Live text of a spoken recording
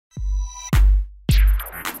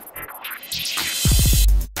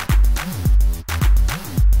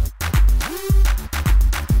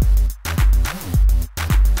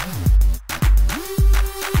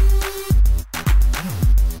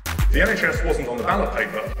NHS wasn't on the ballot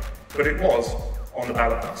paper, but it was on the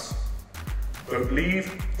ballot bus. Vote Leave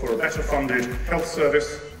for a better funded health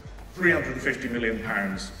service, £350 million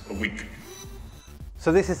a week.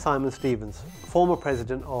 So this is Simon Stevens, former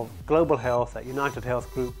president of Global Health at United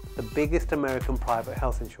Health Group, the biggest American private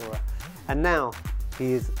health insurer, and now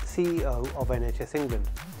he is CEO of NHS England.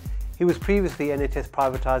 He was previously NHS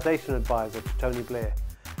privatisation advisor to Tony Blair,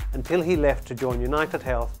 until he left to join United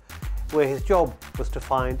Health, where his job was to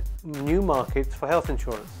find new markets for health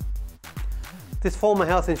insurance. This former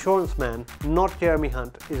health insurance man, not Jeremy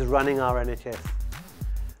Hunt, is running our NHS.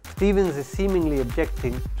 Stevens is seemingly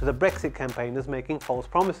objecting to the Brexit campaigners making false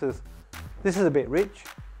promises. This is a bit rich.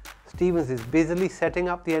 Stevens is busily setting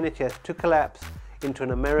up the NHS to collapse into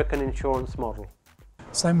an American insurance model.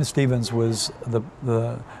 Simon Stevens was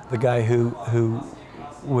the guy who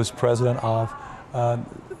was president of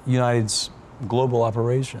United's global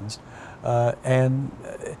operations, and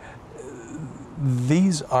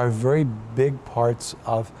these are very big parts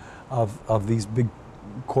of these big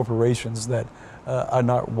corporations that are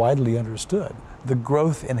not widely understood. The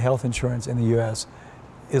growth in health insurance in the U.S.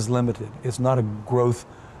 is limited. It's not a growth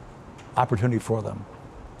opportunity for them.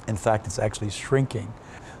 In fact, it's actually shrinking.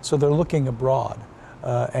 So they're looking abroad,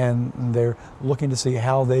 and they're looking to see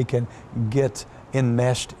how they can get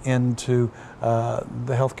enmeshed into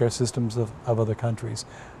the healthcare systems of other countries.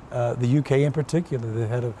 The UK in particular, they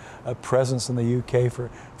had a presence in the UK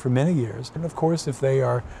for many years. And of course, if they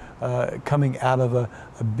are coming out of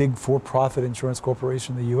a big for-profit insurance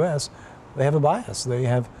corporation in the US, they have a bias. They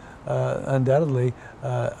have undoubtedly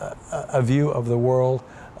a view of the world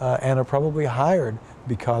and are probably hired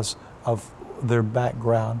because of their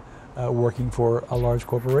background working for a large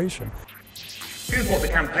corporation. Here's what the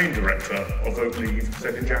campaign director of Vote Leave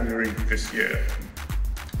said in January this year.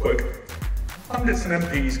 Quote, pundits and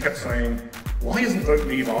MPs kept saying, why isn't Vote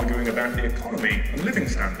Leave arguing about the economy and living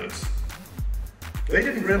standards? They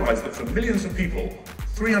didn't realise that for millions of people,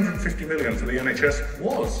 350 million for the NHS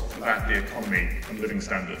was about the economy and living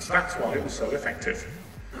standards. That's why it was so effective.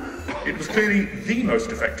 It was clearly the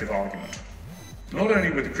most effective argument, not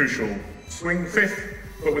only with the crucial swing fifth,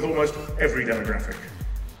 but with almost every demographic.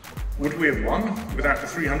 Would we have won without the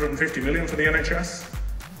 350 million for the NHS?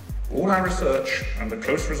 All our research and the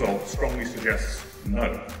close results strongly suggests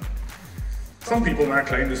no. Some people now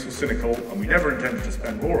claim this was cynical and we never intended to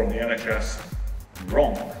spend more on the NHS.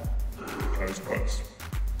 Wrong. Close quotes.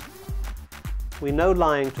 We know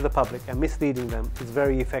lying to the public and misleading them is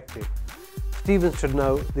very effective. Stevens should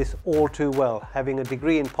know this all too well, having a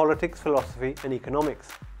degree in politics, philosophy and economics.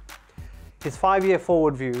 His 5-year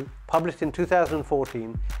forward view, published in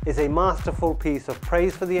 2014, is a masterful piece of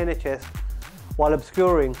praise for the NHS while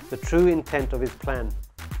obscuring the true intent of his plan.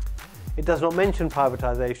 It does not mention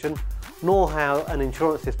privatisation, nor how an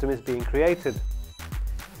insurance system is being created.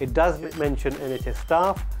 It does mention NHS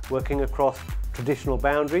staff working across traditional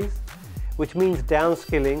boundaries, which means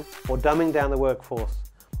downskilling or dumbing down the workforce.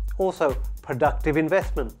 Also, productive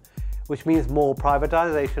investment, which means more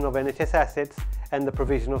privatisation of NHS assets and the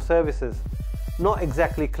provision of services. Not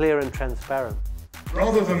exactly clear and transparent.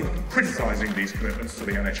 Rather than criticising these commitments to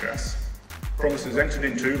the NHS, promises entered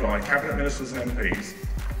into by Cabinet Ministers and MPs,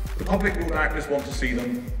 the public will doubtless want to see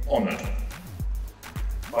them honoured.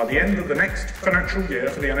 By the end of the next financial year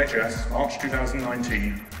for the NHS, March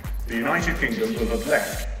 2019, the United Kingdom will have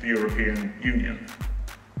left the European Union.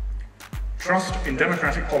 Trust in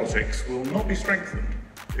democratic politics will not be strengthened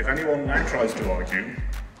if anyone now tries to argue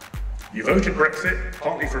you voted Brexit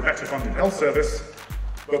partly for a better funded health service,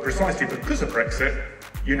 but precisely because of Brexit,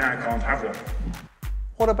 you now can't have one.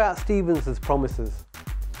 What about Stevens' promises?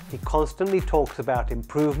 He constantly talks about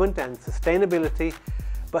improvement and sustainability,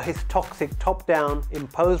 but his toxic top-down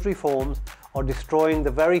imposed reforms are destroying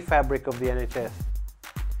the very fabric of the NHS.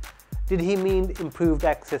 Did he mean improved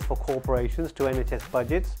access for corporations to NHS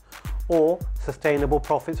budgets, or sustainable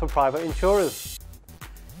profits for private insurers?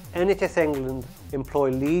 NHS England employ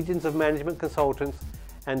legions of management consultants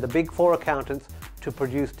and the Big Four accountants to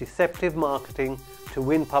produce deceptive marketing to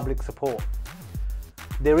win public support.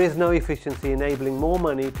 There is no efficiency enabling more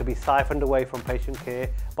money to be siphoned away from patient care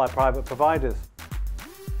by private providers.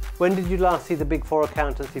 When did you last see the Big Four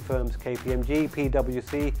accountancy firms KPMG,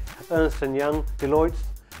 PwC, Ernst & Young, Deloitte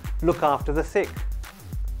look after the sick?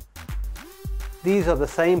 These are the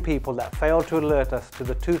same people that failed to alert us to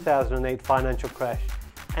the 2008 financial crash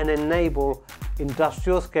and enable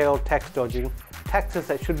industrial-scale tax dodging, taxes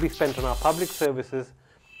that should be spent on our public services,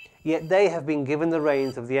 yet they have been given the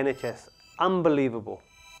reins of the NHS. Unbelievable.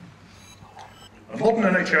 A modern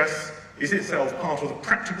NHS is itself part of the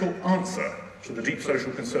practical answer to the deep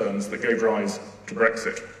social concerns that gave rise to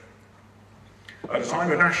Brexit. At a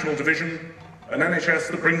time of national division, an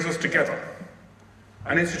NHS that brings us together.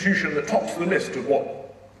 An institution that tops the list of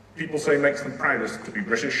what people say makes them proudest to be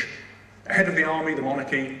British, ahead of the army, the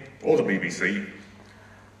monarchy, or the BBC,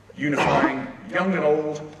 unifying young and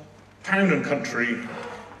old, town and country,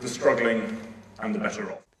 the struggling and the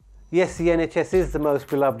better off. Yes, the NHS is the most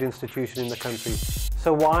beloved institution in the country,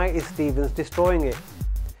 so why is Stevens destroying it?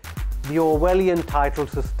 The Orwellian titled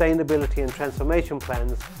Sustainability and Transformation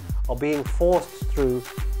Plans are being forced through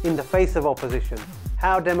in the face of opposition.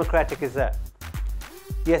 How democratic is that?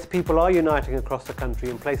 Yes, people are uniting across the country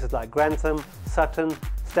in places like Grantham, Sutton,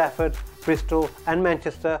 Stafford, Bristol and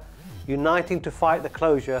Manchester, uniting to fight the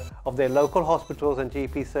closure of their local hospitals and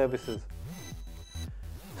GP services.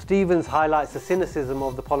 Stevens highlights the cynicism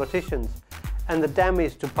of the politicians and the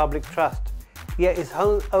damage to public trust, yet his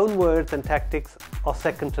own words and tactics are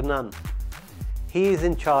second to none. He is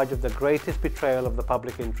in charge of the greatest betrayal of the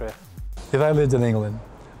public interest. If I lived in England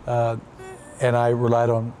and I relied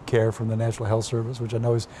on care from the National Health Service, which I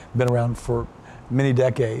know has been around for many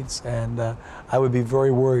decades, and I would be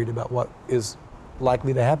very worried about what is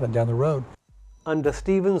likely to happen down the road. Under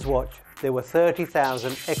Stevens' watch, there were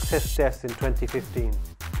 30,000 excess deaths in 2015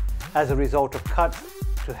 as a result of cuts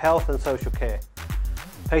to health and social care.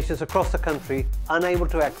 Patients across the country unable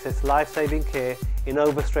to access life-saving care in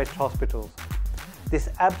overstretched hospitals. This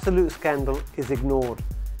absolute scandal is ignored.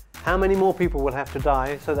 How many more people will have to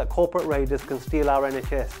die so that corporate raiders can steal our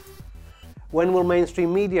NHS? When will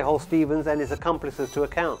mainstream media hold Stevens and his accomplices to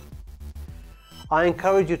account? I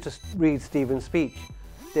encourage you to read Stevens' speech.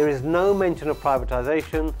 There is no mention of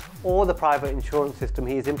privatisation or the private insurance system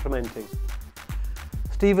he is implementing.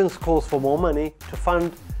 Stevens calls for more money to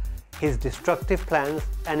fund his destructive plans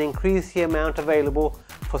and increase the amount available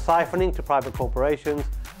for siphoning to private corporations,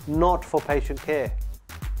 not for patient care.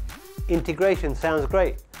 Integration sounds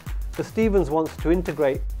great, but Stevens wants to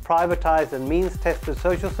integrate privatised and means-tested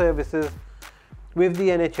social services with the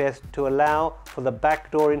NHS to allow for the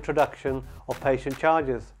backdoor introduction of patient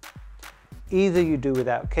charges. Either you do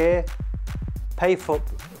without care, pay for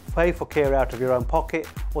care out of your own pocket,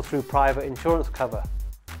 or through private insurance cover.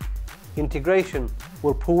 Integration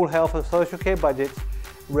will pool health and social care budgets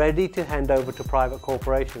ready to hand over to private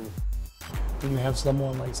corporations. When you have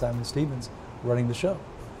someone like Simon Stevens running the show,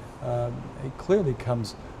 it clearly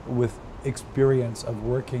comes with experience of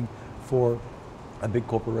working for a big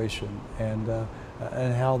corporation and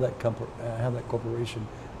how that corporation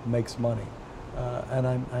makes money.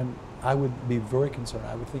 And I would be very concerned.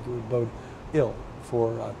 I would think it would bode ill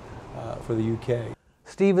for the UK.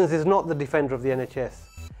 Stevens is not the defender of the NHS,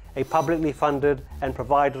 a publicly funded and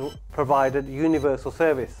provided universal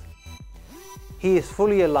service. He is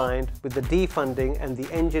fully aligned with the defunding and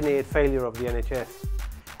the engineered failure of the NHS,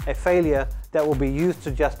 a failure that will be used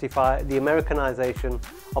to justify the Americanization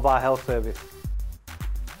of our health service.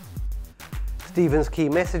 Stevens' key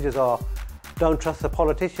messages are, don't trust the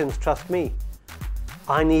politicians, trust me.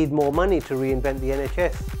 I need more money to reinvent the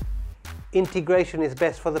NHS. Integration is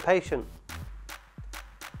best for the patient.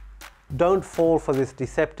 Don't fall for this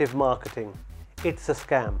deceptive marketing. It's a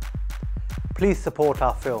scam. Please support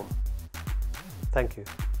our film. Thank you.